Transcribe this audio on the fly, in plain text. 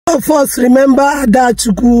of us remember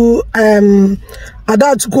Adachukwu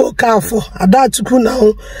Okafor. Adachukwu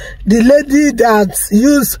now, the lady that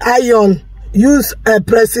used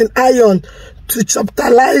pressing iron to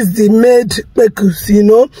chaptalize the maid pekus, you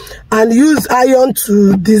know, and use iron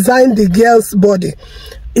to design the girl's body.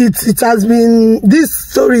 It has been, this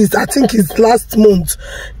story is, I think it's last month,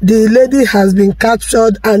 the lady has been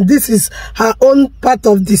captured, and this is her own part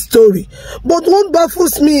of the story. But what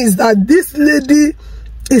baffles me is that this lady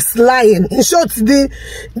is lying. In short, the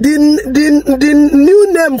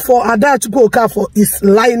new name for Adachukwu Okafor is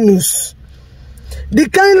Linus. The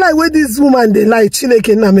kind lie where this woman they lie,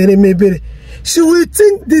 Chineke na mere mebere. She will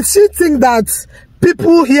think, did she think that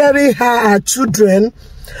people hearing her are children?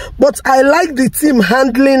 But I like the team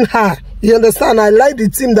handling her. You understand? I like the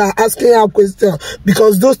team that are asking her questions,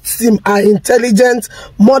 because those team are intelligent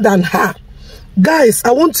more than her. Guys,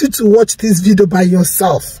 I want you to watch this video by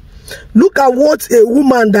yourself. Look at what a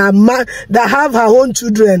woman that have her own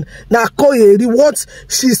children, what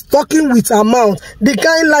she's talking with her mouth. The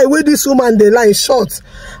kind lie where this woman they lie short.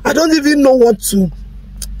 I don't even know what to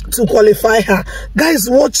qualify her. Guys,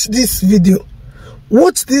 watch this video.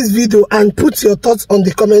 Watch this video and put your thoughts on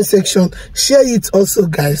the comment section. Share it also,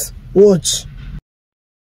 guys. Watch.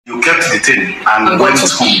 You kept the thing and went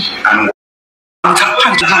home and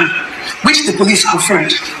packed the hand, which the police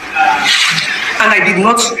confirmed. And I did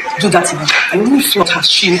not do that even. I only thought her.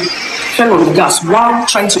 She fell on the gas while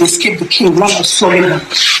trying to escape the king while I was flogging her.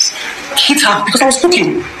 Hit her because I was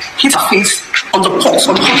cooking. Hit her face on the pot,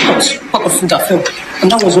 on the hot pot of food that fell. And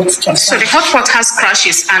that was what transpired. So the hot pot has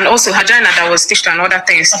crashes and also vagina that was stitched and other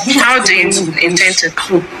things. How do you intend to?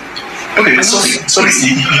 Okay, so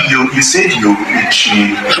you said you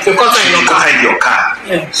got in your car.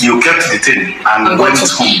 Yes. You kept the thing and went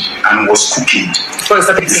home and was cooking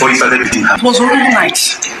before you started beating her. It was already night.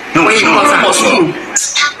 No, it was school.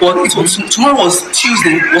 Well, tomorrow was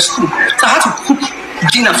Tuesday. It was school, so I had to cook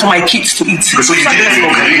dinner for my kids to eat. So you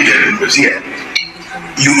didn't here.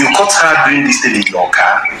 You caught her doing this thing in your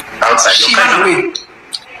car outside. She ran away.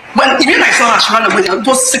 When I saw her, she ran away. It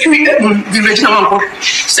was security, the regional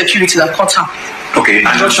security that caught her. Okay,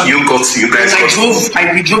 and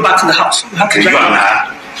we drove back to the house. Okay, you and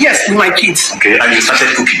her? Yes, with my kids. Okay, and you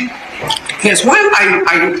started cooking? Yes, when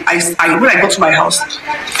I got to my house,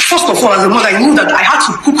 first of all, as a mother, I knew that I had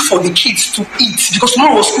to cook for the kids to eat, because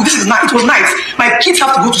tomorrow was school. It was night. My kids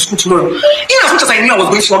have to go to school tomorrow. In as much as I knew I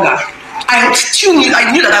was going to flog her, I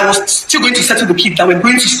knew that I was still going to settle the kids that were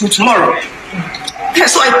going to school tomorrow. Yeah,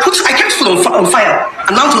 so I kept food on fire,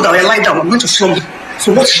 and now told her I lied down, I'm going to flog her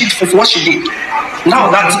for what she did. Now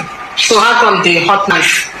that. So how come the hot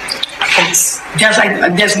knife?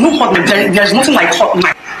 There's no hot knife. There's nothing like hot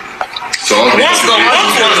knife. So what was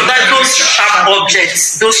that? Those sharp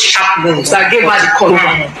objects, those sharp wounds that gave her the color.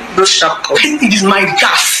 Those sharp cuts. It is my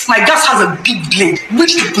gas. My gas has a big blade,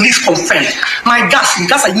 which the police confirmed. The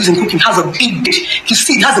gas I use in cooking has a big blade. You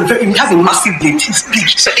see, it has a massive blade. It's big.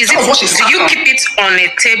 So do you keep it on a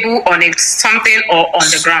table, on something, or on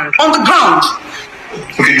the ground? On the ground.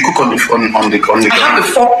 Okay, you cook on the ground. I have a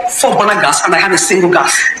four burner gas and I have a single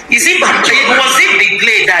gas. Was it the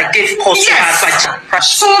blade that gave cause to her vagina?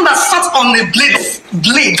 Someone that sat on the blade.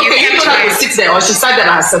 Okay, you told her to sit there, or she sat there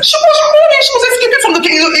herself. She was escaping from the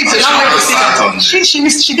king. She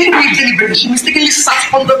didn't really deliberately. She mistakenly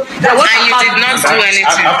sat on the. And you did not do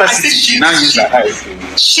anything.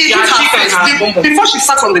 Before she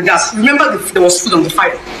sat on the gas, remember there was food on the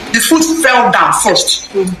fire. The food fell down first.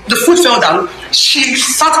 The food fell down. She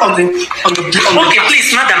sat on the okay,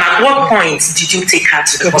 please, madam, at what point did you take her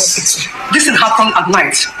to the hospital? This thing happened at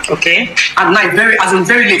night. Okay. At night, very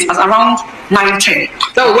late, as around 9:10.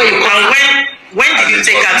 So when did you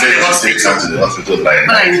take her to the hospital? By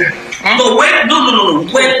 9:10. No,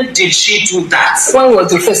 when did she do that? When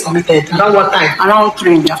was the first committed? Around what time? Around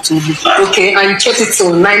 3 in the afternoon. Okay, and you checked it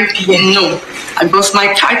till 9 p.m. No, because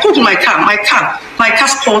I told you my car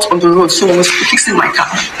spoiled on the road, so I was fixing my car.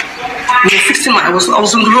 I was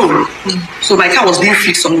on the road, so my car was being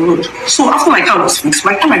fixed on the road. So after my car was fixed,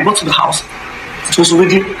 by the time I got to the house, it was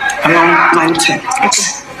already around 9:10.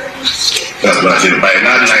 That's what I said. By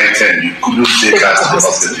now 9:10, you couldn't take her to the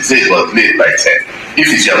hospital. You said it was late by 10. If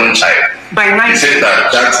it's your own child, by 9, you said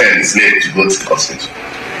that 10 is late to go to the hospital.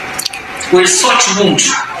 With such wound.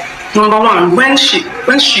 Number one, when she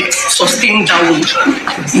sustained that wound,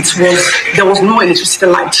 there was no electricity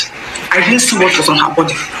light. I didn't see what was on her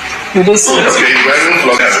body. You didn't see okay, you weren't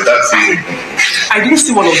flogged at that scene. I didn't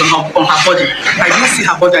see what was on her body. I didn't see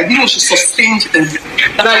her body. I didn't know she sustained that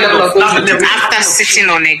level of after sitting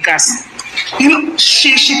on a gas. You know,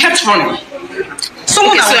 she kept running. So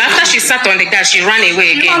after she sat on the gas, she ran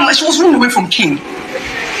away again. She was running away from King.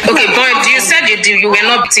 Okay, but you said you were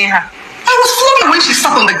not beating her. I was flogging when she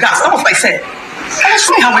sat on the gas. That's what I said. I was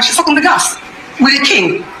flogging her when she sat on the gas with the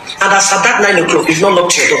King. And as at that 9 o'clock, you've not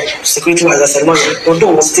locked your door. Security was, I said, no, your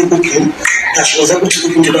door was still open. That she was able to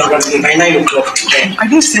open the door around me by 9 o'clock today. I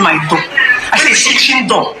didn't see my door. I said kitchen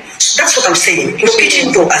door. That's what I'm saying. Your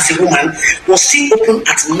kitchen door as a woman was still open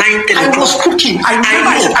at 9, 10 o'clock. I was cooking. I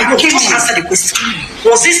came to answer the question.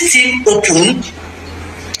 Was it still open?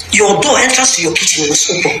 Your door entrance to your kitchen was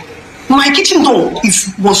open. My kitchen door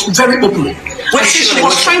was very open. She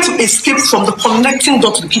was trying to escape from the connecting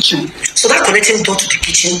door to the kitchen. So that connecting door to the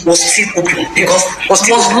kitchen was still open because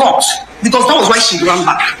was locked. Because that was why she ran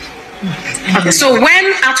back. Okay. So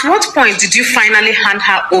at what point did you finally hand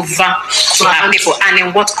her over to her people, and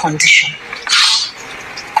in what condition?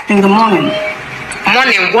 In the morning.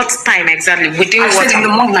 Morning, what time exactly? Within what said time? In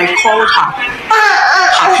the morning I called her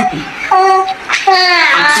people.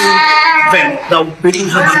 Until then, that was breaking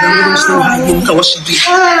her down. I don't know how you look at what she did.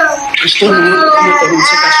 And she told me no for him,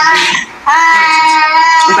 so that she did.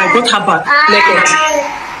 If I brought her back naked,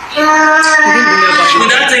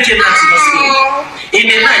 without taking her to the hospital. In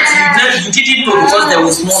the night, you didn't know because there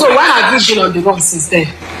was more. So why have you been on the run since then?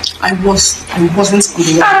 I wasn't on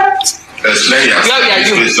the run. I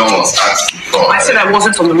said I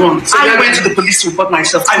wasn't on the run. So I went to the police to report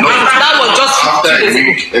myself. That was just 2 days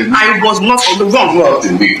ago. I was not on the run.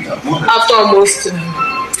 After almost.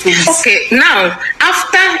 Okay, now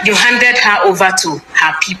after you handed her over to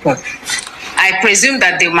her people, I presume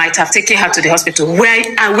that they might have taken her to the hospital. Were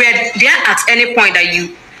there at any point that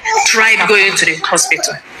you tried going to the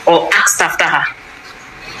hospital or asked after her?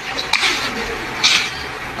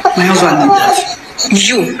 My husband did that.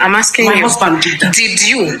 You, I'm asking my husband did that. Did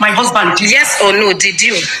you? My husband did. Yes or no, did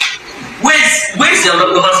you? Where's your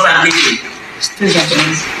husband living? Still at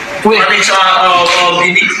Benin. Where? Benin?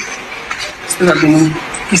 Still at Benin.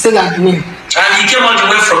 He still at Benin. And he came all the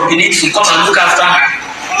way from Benin to come and look after her,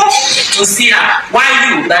 to see her. Why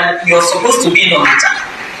you, that you're supposed to be in Onitsha,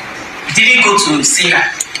 didn't go to see her?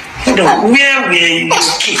 Where were your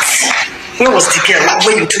kids? Where was the girl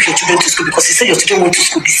when you took your children to school? Because you said your children went to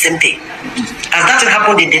school the same day. As that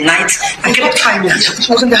happened in the night, I cannot time her. She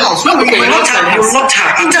was in the house. No, you were not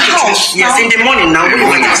her. In the house. Yes, in the morning now. When you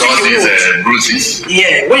might have seen the bruises.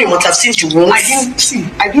 Yeah, when you must have seen the wounds.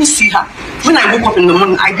 I didn't see her. When I woke up in the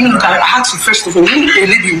morning, I didn't look at her. I had to first of all, when a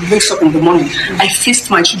lady wakes up in the morning, I faced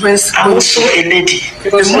my children's. I'm also a lady.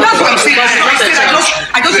 That's what I'm saying.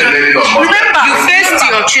 I just remember. You faced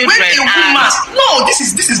your children. When a woman, no, this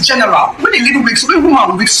is general. When a lady wakes up, when a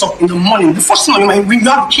woman wakes up in the morning, the first thing on your mind when you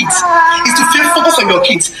have kids is to focus on your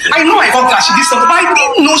kids. I know I thought that she did something, but I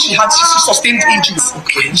didn't know she sustained injuries.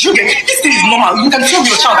 Okay. You get this thing is normal. You can tell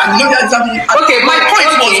your child and you know that. Okay, my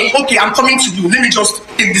point was okay, I'm coming to you. Let me just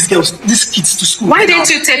take these kids to school. Why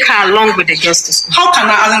didn't you take her along with the girls to school? How can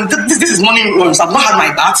I? This is morning runs. I've not had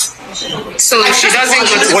my bath. So she doesn't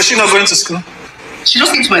go to. Was she not going to school? She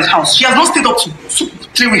just came to my house. She has not stayed up to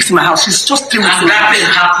 3 weeks in my house. She's just 3 weeks in my house. And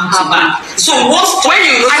that happened to her. So when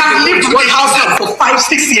you I have lived with the house help for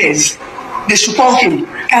 5-6 years. They should call him.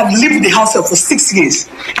 I have lived with the house help for 6 years.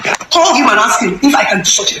 Call him and ask him if I can do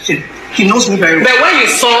such a thing. He knows me very well. But when you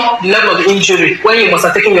saw the level of the injury, when you must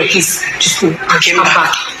have taken your kids to school and came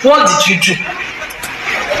back, what did you do?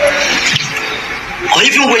 Or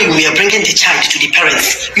even when we were bringing the child to the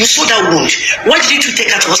parents, you saw that wound. Why didn't you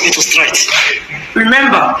take her to hospital straight?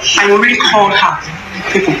 Remember, I already called her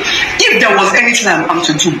people. If there was anything I'm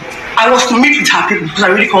to do, I was to meet with her people because I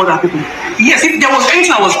already called her people. Yes, if there was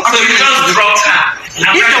anything I was actually so you just dropped her.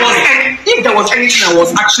 If there was anything I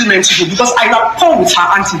was actually meant to do, because I have called with her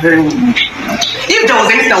auntie very well. If there was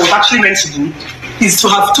anything I was actually meant to do, is to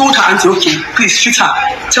have told her auntie, okay, please treat her.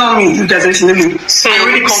 Tell me if there's anything. So I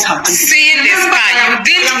already called her auntie. Seeing this guy, you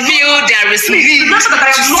didn't feel there is need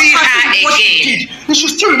to see her again. You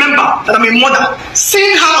should still remember that I'm a mother.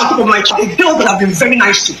 Seeing her on top of my child, a girl that I've been very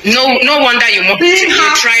nice to. No wonder you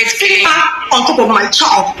tried seeing her on top of my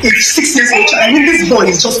child, a 6 years old child. I mean, this boy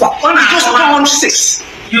is just turned 6.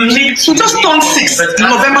 He just turned 6 in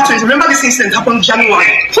November 20. Remember this incident happened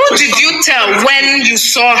January. Who did you tell when you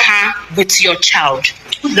saw her with your child?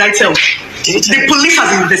 Who did I tell? The police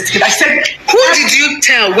has investigated. I said, who did you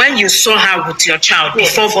tell when you saw her with your child?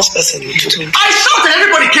 Before first person you told. I shouted,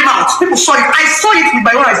 everybody came out. People saw it. I saw it with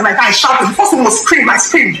my own eyes. I shouted. The first one was scream. I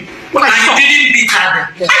screamed. When I saw. You didn't beat her.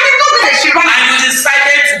 I did not do that. She ran. And you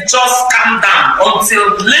decided to just calm down until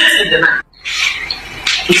late in the night.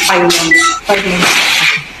 5 months. 5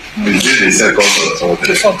 months. Is it the second or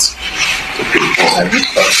the fourth?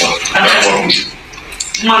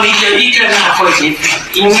 Mommy, you can afford it.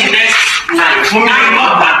 In the next night, I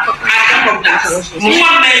can't do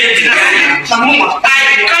that. I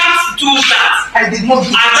can't do that. I did not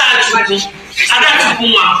do that.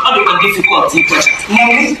 Adachukwu, how do you difficult?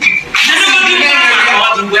 Mommy,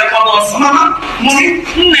 mommy,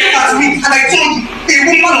 look at me, and I told you,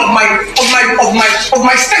 a woman of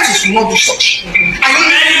my status will not do such. I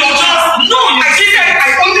only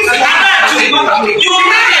you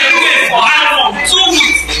ran away for how long? 2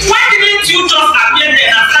 weeks. Why didn't you just appear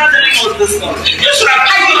there and start telling us this stuff? You should have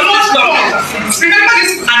told us this. Remember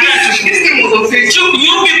this thing was on Facebook.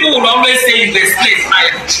 You people will always say in this place,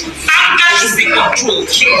 anger should be controlled.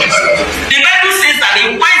 The Bible says that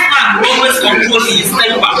a wise man will always control his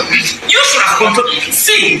temper. You should have controlled.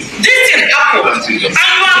 See, this thing happened, and you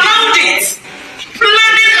allowed it,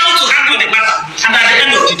 planning how to handle the matter. And at the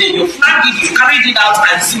end of the day, you planned it, you carried it out,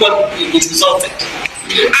 and see what it resulted.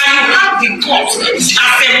 And you have the thought as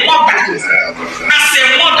a mother,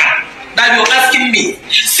 that you're asking me,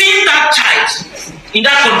 seeing that child in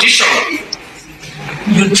that condition,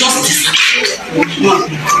 you just disappeared.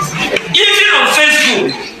 Even on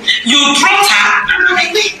Facebook, you dropped her.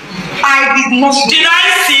 I did not. Did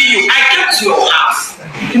I see you? I came to your house.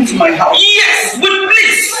 Into my house? Yes, with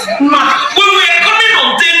bliss. Ma, we were coming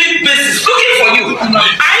on daily basis looking for you.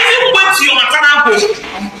 I even went to your maternal home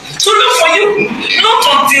to look for you. Not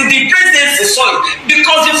until the presidency saw it.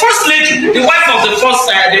 Because the first lady, the wife of the first,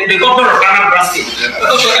 the governor of Anambra State,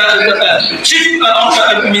 Chief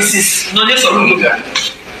Mrs. Nonyesoru,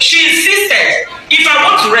 she insisted, if I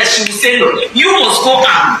want to rest, she will say no. You must go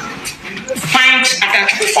and find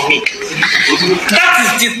Adachukwu for me. That is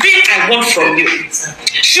the thing I want from you.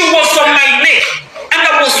 She was on my neck, and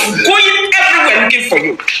I was going everywhere looking for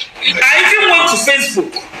you. I even went to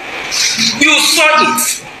Facebook. You saw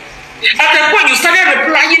it. At the point you started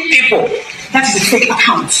replying people. That is a fake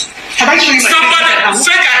account. Have I shown you my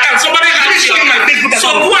fake account? Somebody has shown my Facebook account. So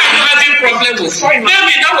who are you having problem with?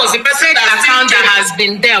 Maybe that was the person account that has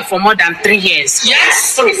been there for more than 3 years. Yes.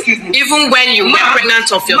 Sorry, excuse me. Even when you were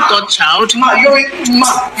pregnant of your third child. Ma, you're a ma.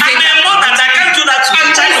 I'm a mother. I can't do that to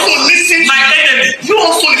you. And also listen to my enemy. You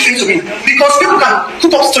also listen to me. Because people can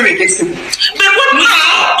put up story against me. But what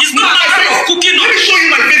now? It's not matter of cooking. Let me show you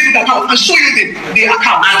my Facebook account and show you the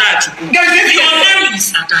account. Adachukwu. Your name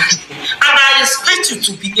is Adachukwu. And I expect you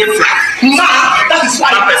to behave like ma, that is why.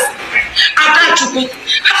 Adachukwu,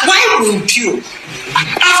 why would you,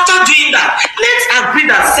 after doing that, let's agree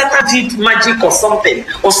that Satan did magic or something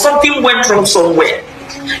went wrong somewhere.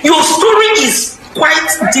 Your story is quite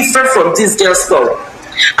different from this girl's story.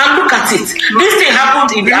 And look at it. This thing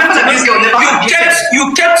happened in the afternoon.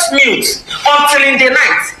 You kept mute until in the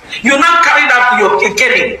night. You now carried out your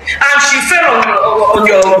killing, and she fell on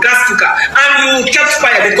your gas cooker, and you kept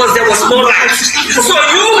quiet because there was no light. So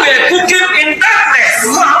you were cooking in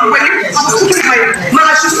darkness. Man,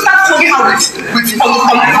 I should start talking out with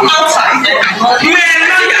outside. Man,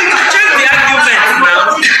 change the argument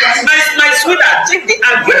now. My sweetheart, change the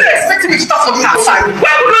argument. You're expecting me to start talking outside.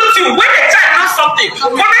 Why wouldn't you? When a child does something,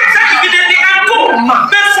 connect that immediately and go.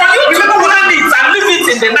 But for you to plan it and leave it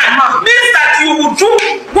in the night means that you will do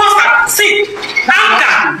what's that? See,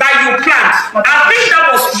 anger that you planned. I think that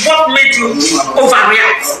was what made you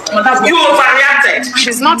overreact. You overreacted.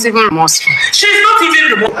 She's not even remorseful. She's not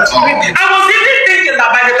even remorseful. I was even thinking that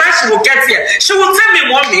by the time she will get here, she will tell me,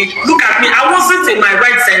 Mommy, look at me, I wasn't in my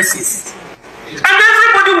right senses. And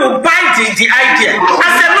everybody will buy the idea.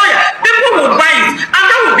 As a lawyer, people will buy it, and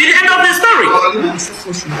that will be the end of the story.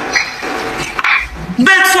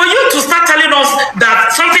 But for you to start telling us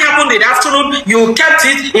that something happened in the afternoon, you kept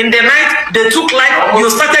it in the night, they took light, you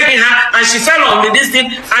started in her, and she fell on this thing,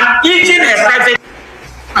 and even her private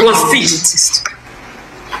was stitched.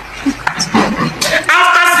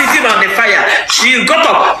 After sitting on the fire, she got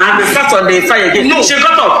up and they sat on the fire again. No. She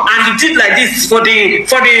got up and did like this for the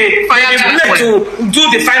blade to do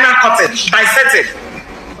the final cutting by setting.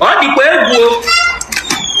 Oh, the